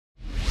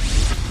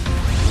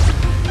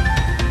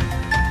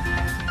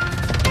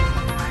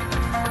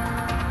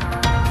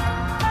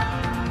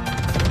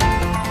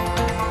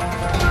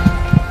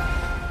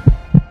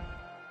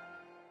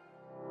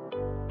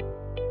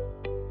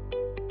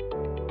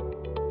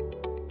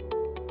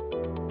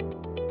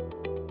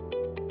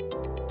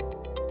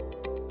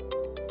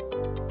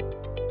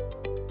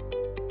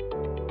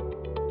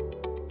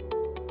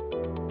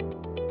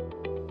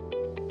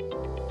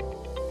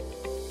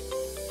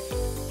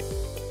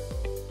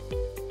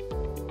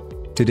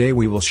Today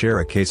we will share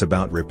a case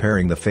about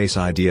repairing the Face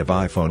ID of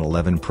iPhone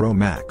 11 Pro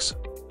Max.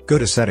 Go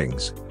to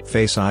Settings,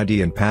 Face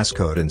ID and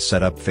Passcode and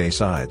set up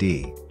Face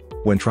ID.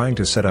 When trying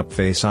to set up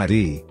Face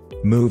ID,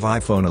 move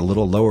iPhone a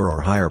little lower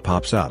or higher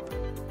pops up.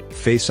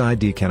 Face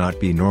ID cannot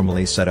be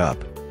normally set up.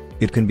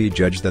 It can be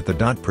judged that the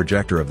dot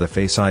projector of the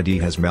Face ID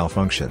has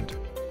malfunctioned.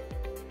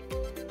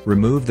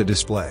 Remove the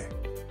display.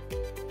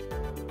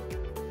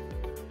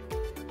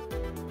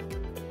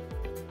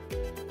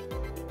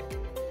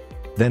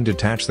 Then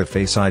detach the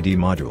Face ID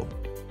module.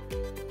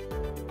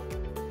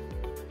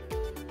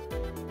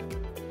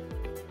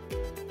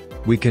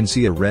 We can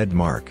see a red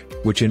mark,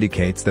 which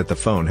indicates that the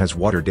phone has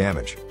water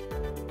damage.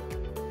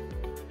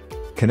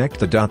 Connect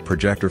the Dot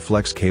Projector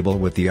Flex cable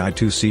with the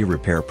I2C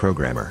repair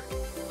programmer.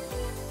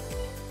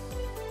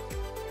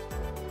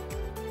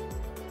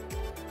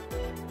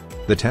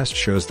 The test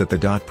shows that the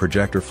Dot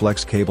Projector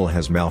Flex cable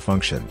has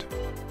malfunctioned.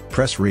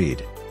 Press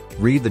Read.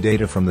 Read the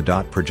data from the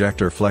Dot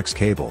Projector Flex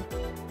cable.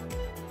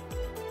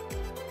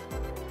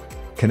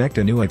 Connect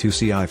a new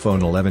I2C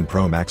iPhone 11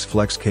 Pro Max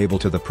Flex cable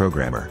to the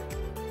programmer.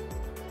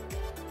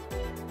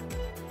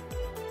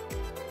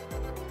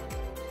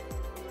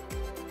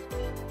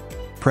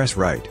 Press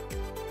Write.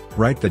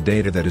 Write the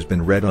data that has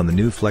been read on the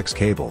new Flex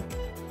cable.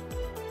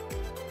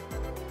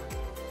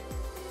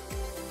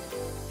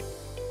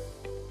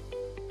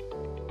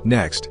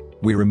 Next,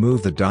 we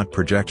remove the Dot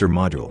Projector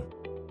module.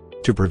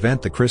 To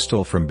prevent the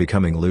crystal from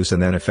becoming loose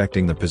and then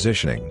affecting the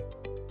positioning,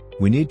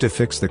 we need to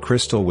fix the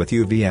crystal with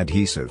UV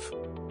adhesive.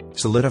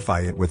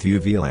 Solidify it with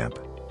UV lamp.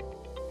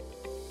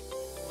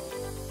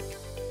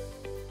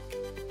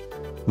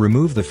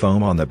 Remove the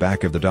foam on the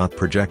back of the Dot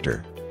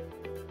Projector.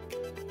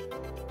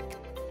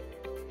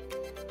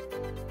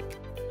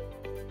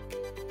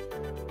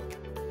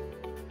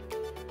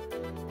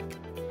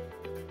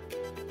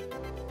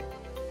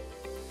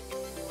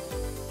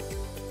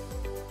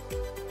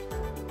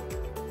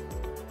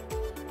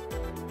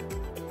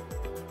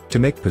 To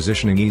make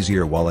positioning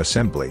easier while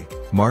assembly,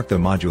 mark the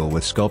module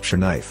with sculpture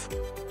knife.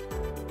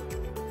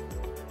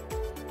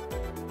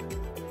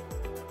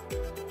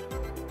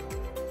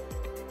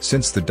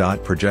 Since the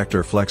Dot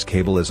Projector Flex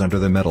cable is under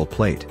the metal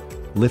plate,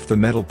 lift the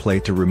metal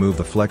plate to remove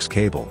the Flex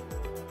cable.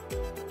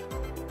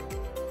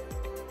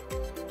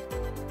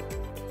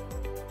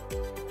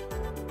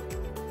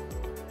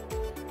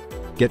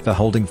 Get the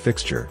holding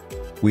fixture.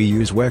 We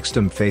use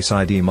Wextum Face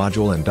ID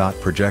module and Dot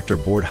Projector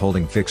board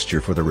holding fixture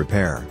for the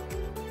repair.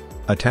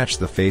 Attach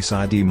the Face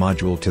ID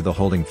module to the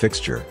holding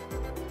fixture.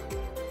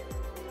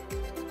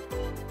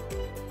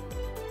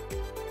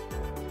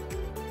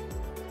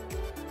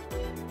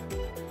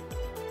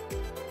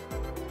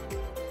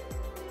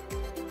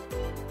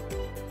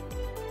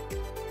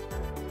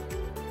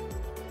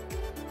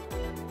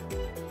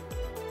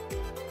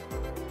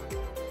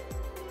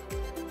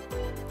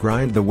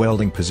 Grind the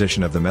welding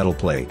position of the metal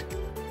plate.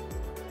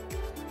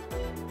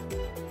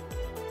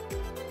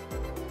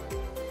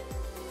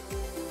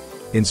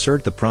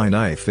 Insert the pry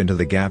knife into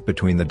the gap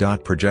between the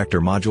Dot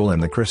Projector module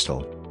and the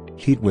crystal.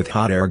 Heat with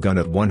hot air gun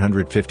at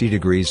 150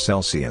 degrees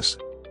Celsius.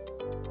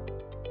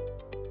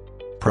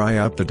 Pry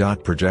up the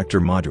Dot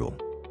Projector module.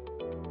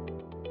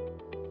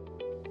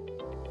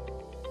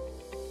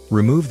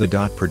 Remove the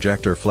Dot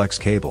Projector Flex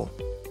cable.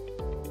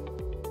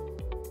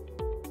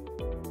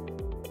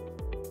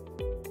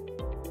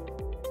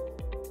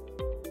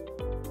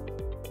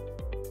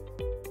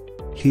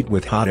 Heat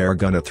with hot air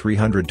gun at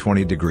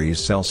 320 degrees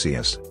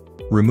Celsius.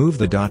 Remove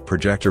the Dot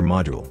Projector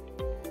module.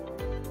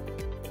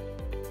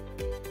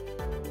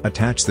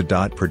 Attach the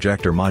Dot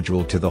Projector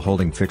module to the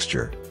holding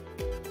fixture.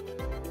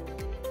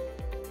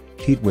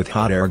 Heat with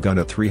hot air gun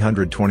at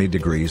 320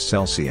 degrees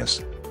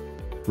Celsius.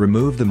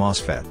 Remove the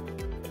MOSFET.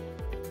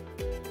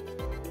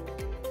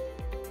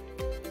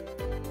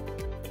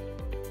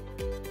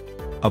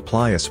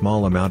 Apply a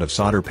small amount of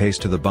solder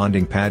paste to the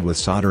bonding pad with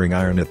soldering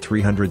iron at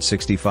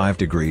 365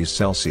 degrees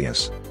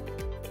Celsius.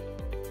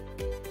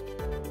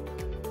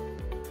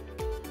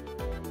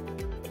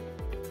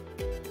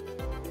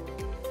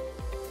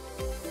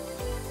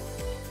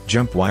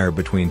 Jump wire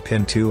between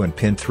pin 2 and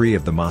pin 3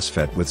 of the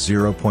MOSFET with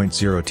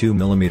 0.02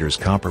 mm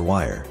copper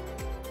wire.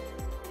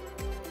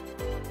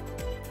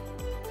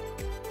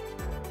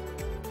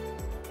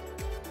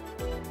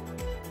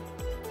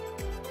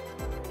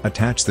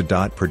 Attach the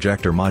Dot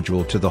Projector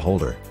module to the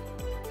holder.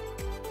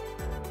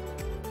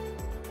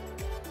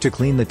 To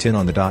clean the tin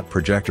on the Dot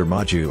Projector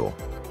module,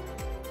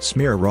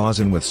 smear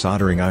rosin with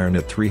soldering iron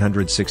at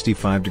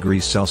 365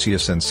 degrees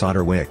Celsius and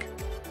solder wick.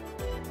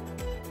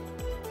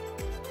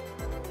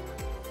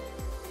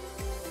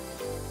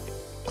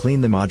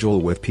 Clean the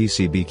module with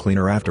PCB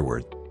cleaner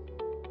afterward.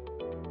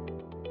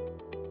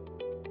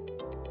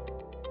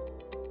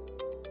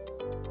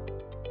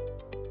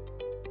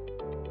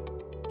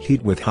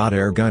 Heat with hot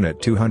air gun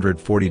at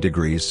 240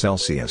 degrees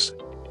Celsius.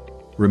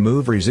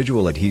 Remove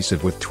residual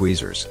adhesive with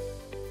tweezers.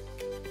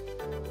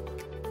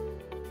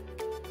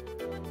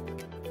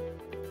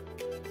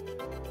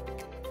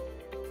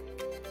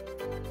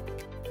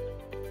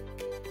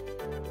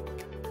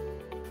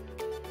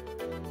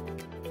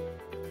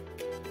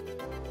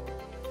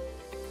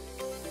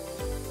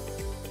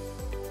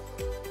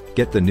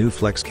 Get the new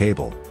flex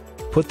cable.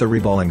 Put the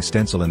reballing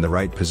stencil in the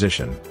right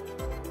position.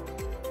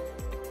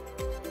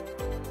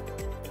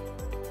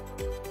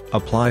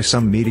 Apply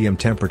some medium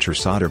temperature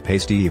solder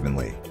paste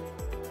evenly.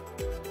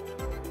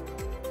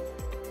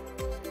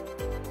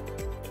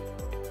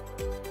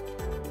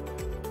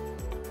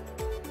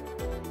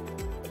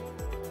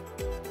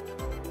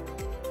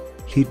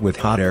 Heat with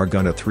hot air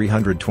gun at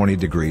 320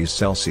 degrees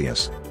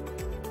Celsius.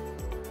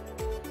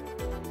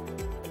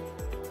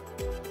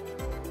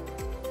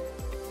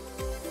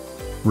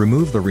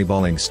 Remove the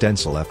reballing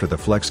stencil after the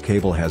flex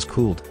cable has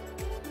cooled.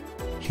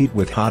 Heat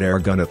with hot air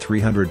gun at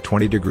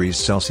 320 degrees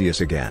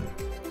Celsius again.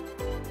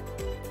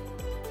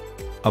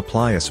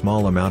 Apply a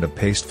small amount of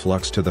paste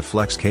flux to the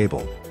flex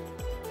cable.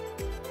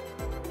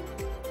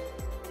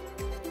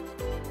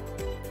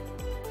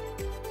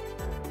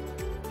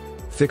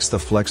 Fix the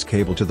flex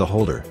cable to the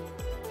holder.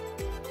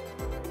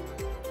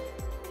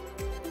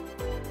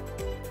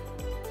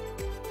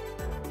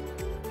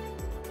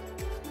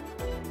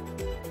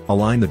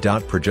 Align the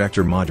dot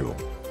projector module.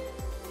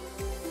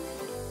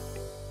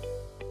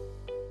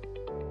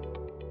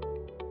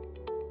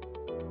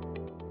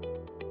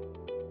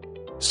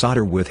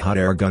 Solder with hot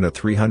air gun at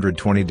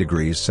 320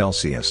 degrees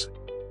Celsius.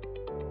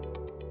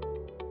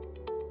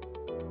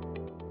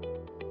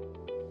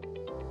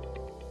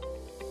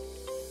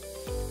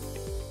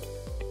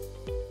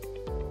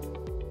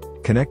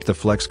 Connect the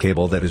flex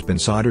cable that has been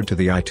soldered to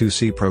the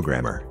I2C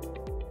programmer.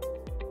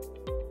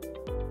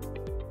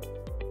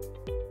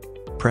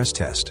 Press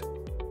test.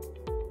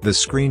 The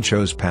screen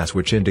shows pass,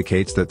 which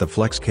indicates that the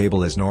flex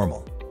cable is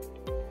normal.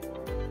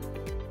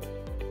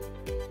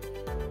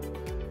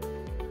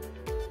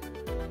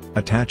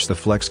 Attach the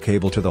flex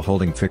cable to the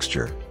holding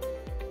fixture.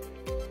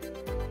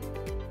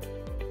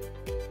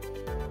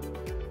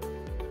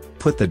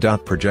 Put the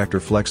dot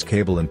projector flex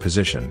cable in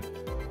position.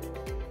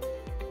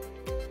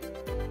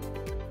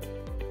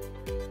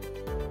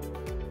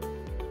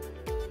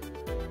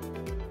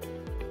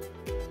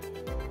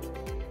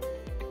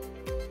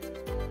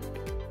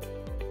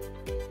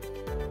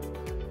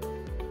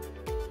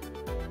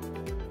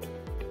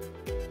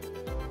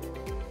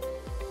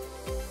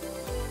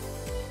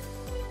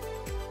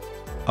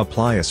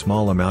 Apply a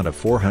small amount of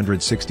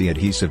 460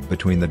 adhesive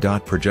between the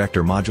dot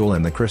projector module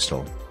and the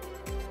crystal.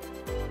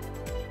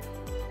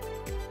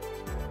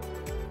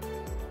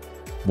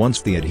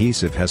 Once the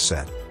adhesive has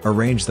set,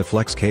 arrange the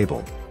flex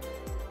cable.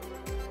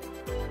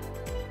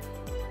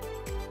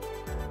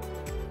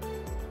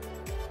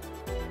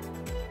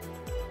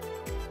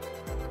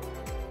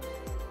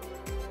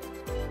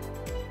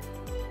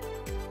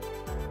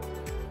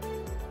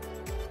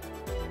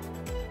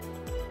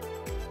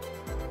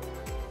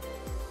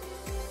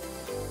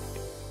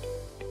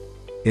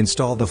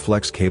 Install the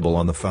flex cable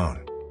on the phone.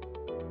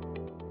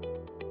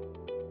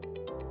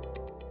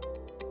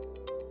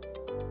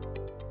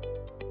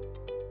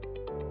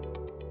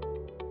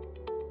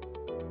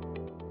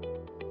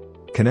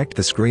 Connect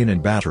the screen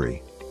and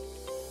battery.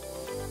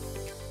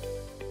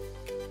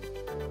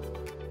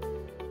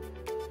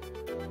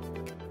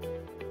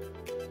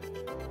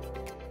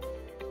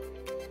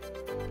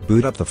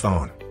 Boot up the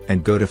phone,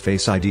 and go to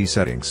Face ID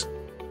settings.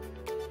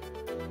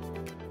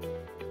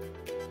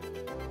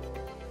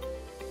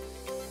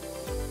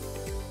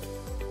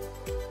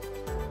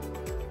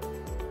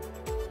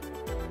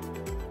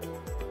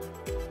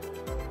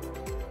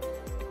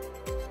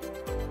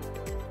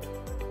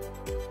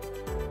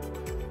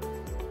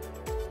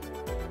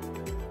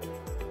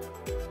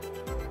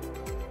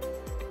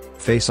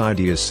 Face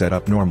ID is set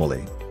up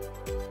normally.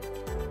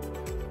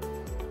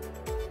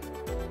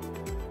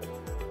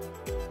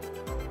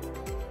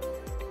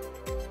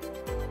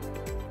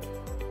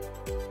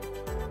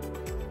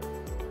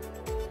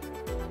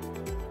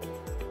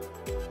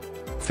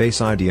 Face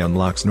ID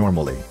unlocks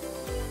normally.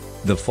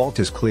 The fault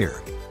is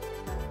clear.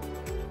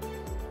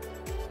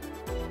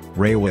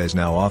 REWA is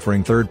now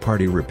offering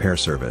third-party repair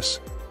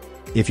service.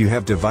 If you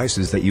have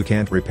devices that you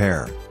can't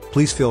repair,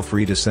 please feel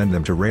free to send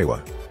them to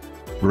REWA.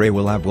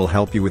 REWA LAB will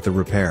help you with the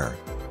repair.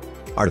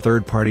 Our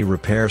third-party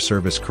repair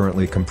service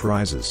currently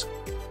comprises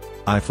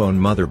iPhone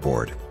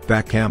motherboard,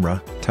 back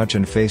camera, touch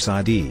and Face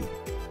ID.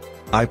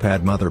 iPad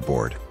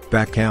motherboard,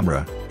 back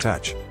camera,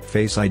 touch,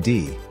 Face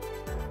ID.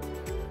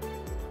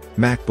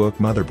 MacBook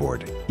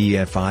motherboard,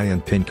 EFI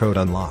and PIN code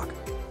unlock.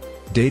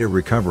 Data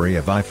recovery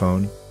of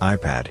iPhone,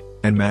 iPad,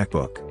 and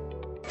MacBook.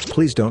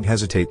 Please don't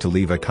hesitate to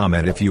leave a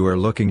comment if you are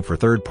looking for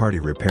third-party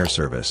repair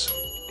service.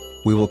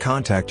 We will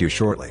contact you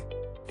shortly.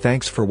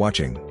 Thanks for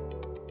watching.